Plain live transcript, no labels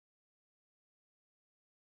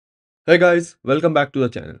Hey guys, welcome back to the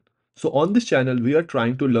channel. So on this channel, we are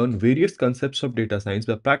trying to learn various concepts of data science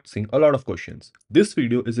by practicing a lot of questions. This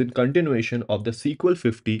video is in continuation of the SQL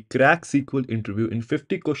 50 Crack SQL Interview in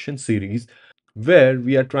 50 question series, where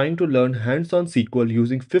we are trying to learn hands-on SQL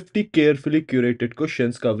using 50 carefully curated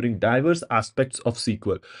questions covering diverse aspects of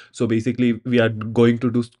SQL. So basically, we are going to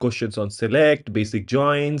do questions on select, basic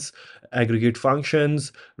joins, aggregate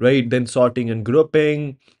functions, right? Then sorting and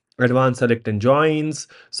grouping, advanced select and joins,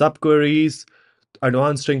 subqueries,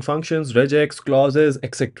 advanced string functions, regex, clauses,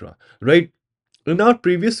 etc. Right? In our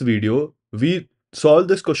previous video, we solved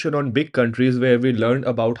this question on big countries where we learned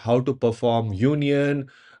about how to perform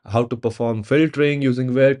union, how to perform filtering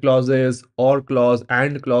using where clauses, or clause,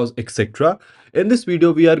 and clause, etc. In this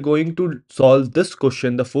video, we are going to solve this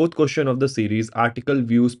question, the fourth question of the series, article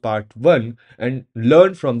views part 1, and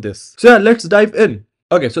learn from this. So yeah, let's dive in.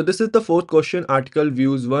 Okay, so this is the fourth question, article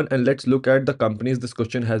views 1, and let's look at the companies this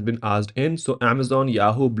question has been asked in. So Amazon,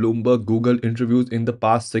 Yahoo, Bloomberg, Google interviews in the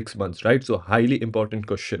past 6 months, right? So highly important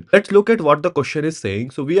question. Let's look at what the question is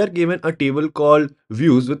saying. So we are given a table called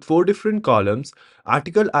views with 4 different columns: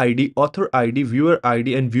 article ID, author ID, viewer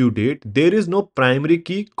ID, and view date. There is no primary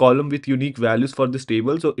key column with unique values for this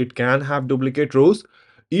table, so it can have duplicate rows.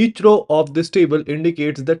 Each row of this table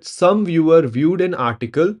indicates that some viewer viewed an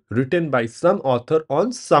article written by some author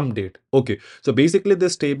on some date. Okay, so basically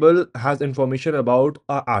this table has information about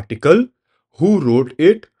an article, who wrote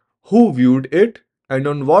it, who viewed it, and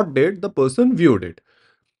on what date the person viewed it.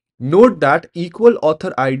 Note that equal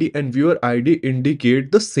author ID and viewer ID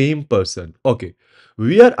indicate the same person. Okay.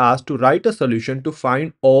 We are asked to write a solution to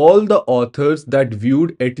find all the authors that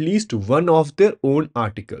viewed at least one of their own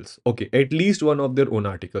articles. Okay, at least one of their own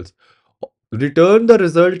articles. Return the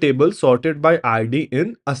result table sorted by ID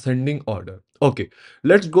in ascending order. Okay,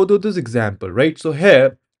 let's go to this example, right? So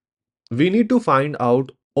here we need to find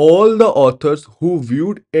out all the authors who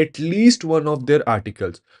viewed at least one of their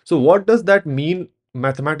articles. So what does that mean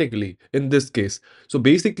mathematically in this case? So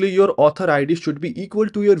basically your author ID should be equal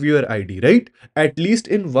to your viewer ID, right? At least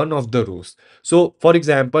in one of the rows. So for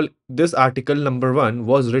example, this article number 1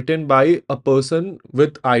 was written by a person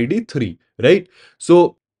with ID 3, right?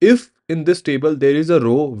 So if in this table there is a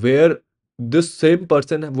row where this same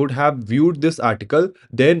person would have viewed this article,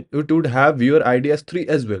 then it would have viewer ID as 3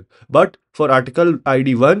 as well. But for article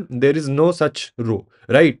ID 1, there is no such row,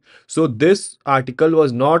 right? So this article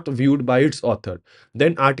was not viewed by its author.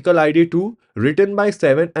 Then article ID 2, written by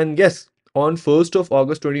 7, and yes, on 1st of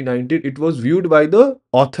August 2019, it was viewed by the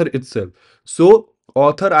author itself. So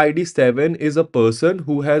author ID 7 is a person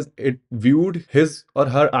who has viewed his or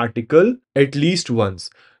her article at least once,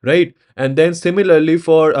 right? And then similarly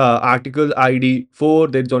for article ID 4,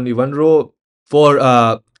 there's only one row. For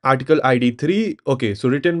article ID 3, okay, so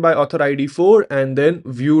written by author ID 4 and then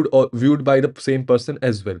viewed by the same person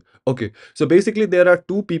as well. Okay, so basically there are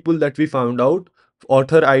two people that we found out,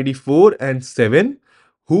 author ID 4 and 7,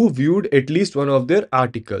 who viewed at least one of their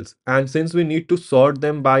articles. And since we need to sort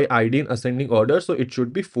them by ID in ascending order, so it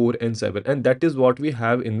should be 4 and 7, and that is what we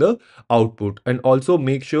have in the output. And also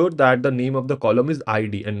make sure that the name of the column is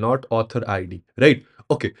ID and not author ID, right?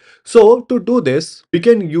 Okay, so to do this, we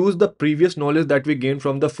can use the previous knowledge that we gained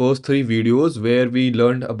from the first 3 videos where we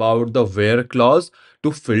learned about the where clause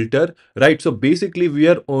to filter, right? So basically we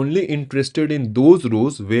are only interested in those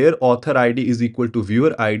rows where author ID is equal to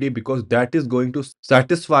viewer ID, because that is going to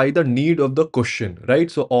satisfy the need of the question,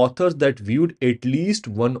 right? So authors that viewed at least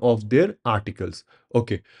one of their articles.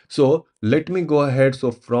 Okay, so let me go ahead.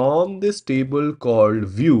 So from this table called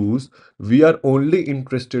views, we are only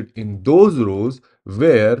interested in those rows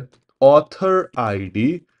where author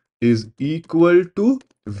ID is equal to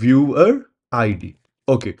viewer ID.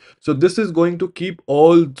 Okay, so this is going to keep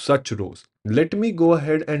all such rows. Let me go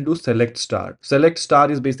ahead and do select star. Select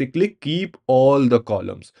star is basically keep all the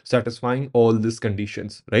columns, satisfying all these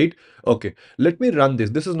conditions, right? Okay, let me run this.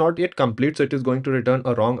 This is not yet complete, so it is going to return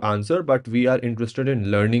a wrong answer, but we are interested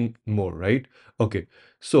in learning more, right? Okay,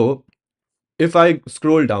 so if I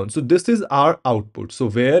scroll down, so this is our output. So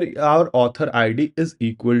where our author ID is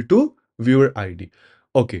equal to viewer ID.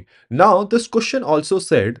 Okay, now this question also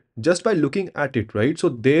said, just by looking at it, right? So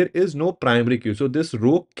there is no primary key. So this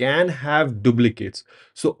row can have duplicates.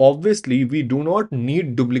 So obviously we do not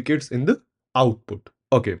need duplicates in the output.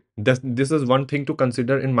 Okay, this is one thing to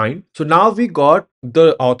consider in mind. So now we got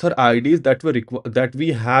the author IDs that we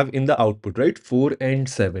have in the output, right? 4 and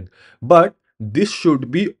 7. But this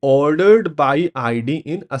should be ordered by ID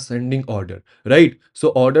in ascending order, right? So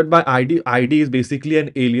ordered by ID, ID is basically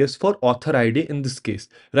an alias for author ID in this case,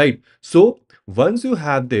 right? So once you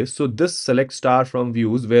have this, so this select star from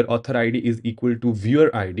views where author ID is equal to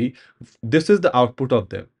viewer ID, this is the output of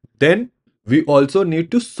them. Then we also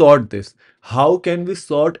need to sort this. How can we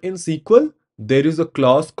sort in SQL? There is a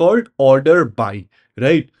clause called order by,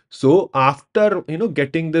 right? So after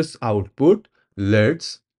getting this output,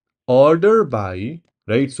 let's order by,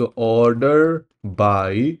 right? So order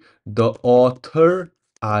by the author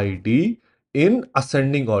ID in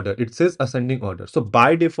ascending order. It says ascending order. So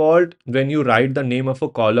by default, when you write the name of a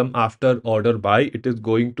column after order by, it is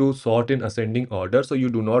going to sort in ascending order. So you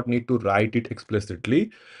do not need to write it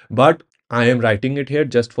explicitly, but I am writing it here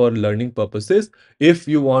just for learning purposes. If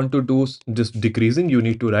you want to do this decreasing, you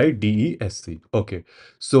need to write DESC. Okay.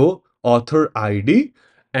 So author ID,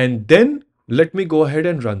 and then let me go ahead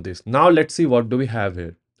and run this. Now let's see what do we have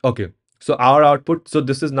here. Okay. So our output, so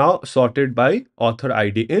this is now sorted by author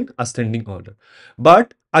ID in ascending order.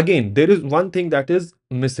 But again, there is one thing that is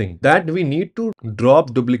missing, that we need to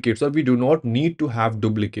drop duplicates, or we do not need to have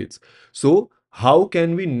duplicates. So how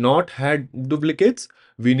can we not have duplicates?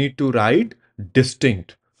 We need to write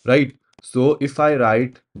distinct, right? So if I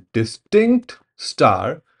write distinct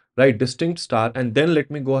star, right, distinct star, and then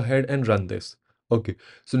let me go ahead and run this. Okay,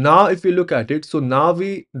 so now if you look at it, so now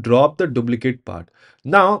we drop the duplicate part.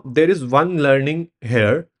 Now there is one learning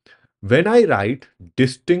here. When I write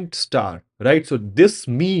distinct star, right, so this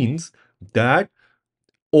means that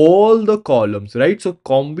all the columns, right? So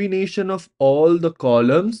combination of all the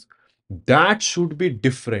columns, that should be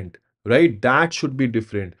different, right? That should be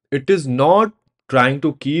different. It is not trying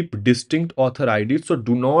to keep distinct author IDs. So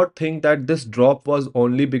do not think that this drop was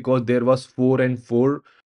only because there was 4 and 4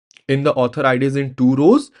 in the author IDs in 2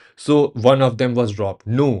 rows. So one of them was dropped.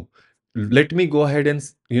 No, let me go ahead and,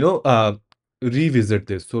 revisit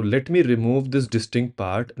this. So let me remove this distinct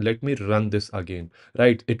part. Let me run this again,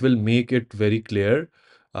 right? It will make it very clear.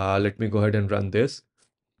 Let me go ahead and run this.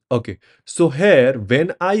 Okay, so here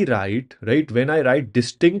when I write, right, when I write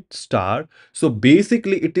distinct star, so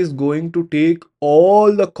basically it is going to take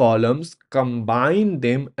all the columns, combine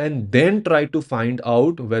them, and then try to find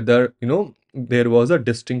out whether, there was a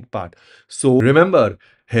distinct part. So remember,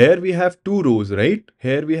 here we have 2 rows, right?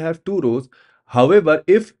 Here we have 2 rows. However,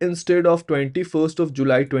 if instead of 21st of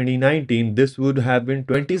July 2019, this would have been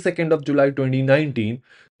 22nd of July 2019,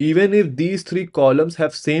 even if these 3 columns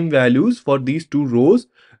have same values for these 2 rows,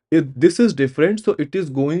 if this is different, so it is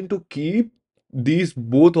going to keep these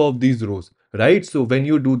both of these rows, right? So when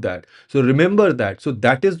you do that, so remember that. So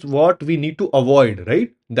that is what we need to avoid,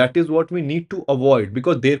 right? That is what we need to avoid,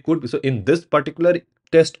 because there could be, so in this particular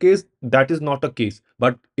test case, that is not a case,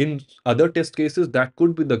 but in other test cases that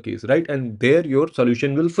could be the case, right? And there your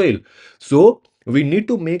solution will fail. So we need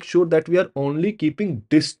to make sure that we are only keeping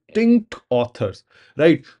distinct authors,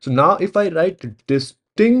 right? So now if I write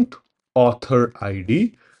distinct author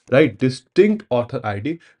ID, right, distinct author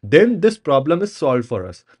ID, then this problem is solved for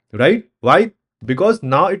us, right? Why? Because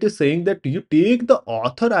now it is saying that you take the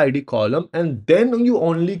author ID column and then you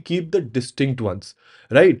only keep the distinct ones,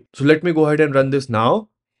 right? So let me go ahead and run this now.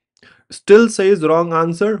 Still says wrong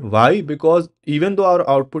answer. Why? Because even though our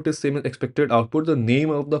output is same as expected output, the name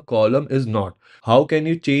of the column is not. How can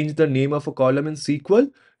you change the name of a column in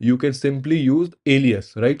SQL? You can simply use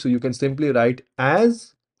alias, right? So you can simply write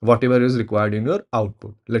as whatever is required in your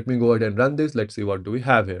output. Let me go ahead and run this. Let's see what do we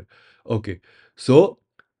have here. Okay, so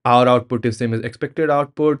our output is same as expected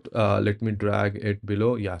output. Let me drag it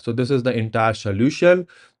below. Yeah, so this is the entire solution.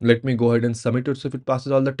 Let me go ahead and submit it, so if it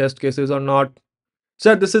passes all the test cases or not.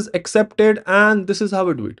 So this is accepted, and this is how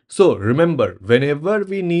we do it. So remember, whenever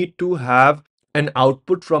we need to have an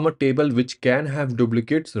output from a table which can have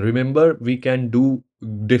duplicates, remember we can do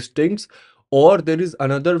distincts, or there is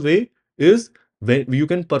another way is when you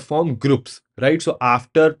can perform groups, right? So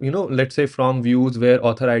after, let's say from views where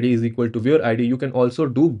author ID is equal to viewer ID, you can also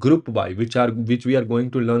do group by, which we are going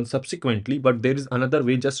to learn subsequently. But there is another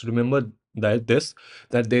way. Just remember that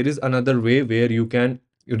there is another way where you can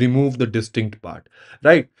remove the distinct part,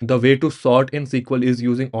 right? The way to sort in SQL is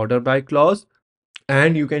using order by clause,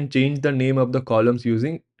 and you can change the name of the columns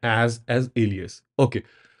using as alias. Okay,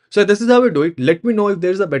 so this is how we do it. Let me know if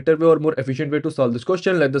there is a better way or more efficient way to solve this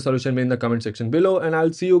question. Let the solution be in the comment section below, and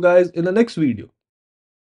I'll see you guys in the next video.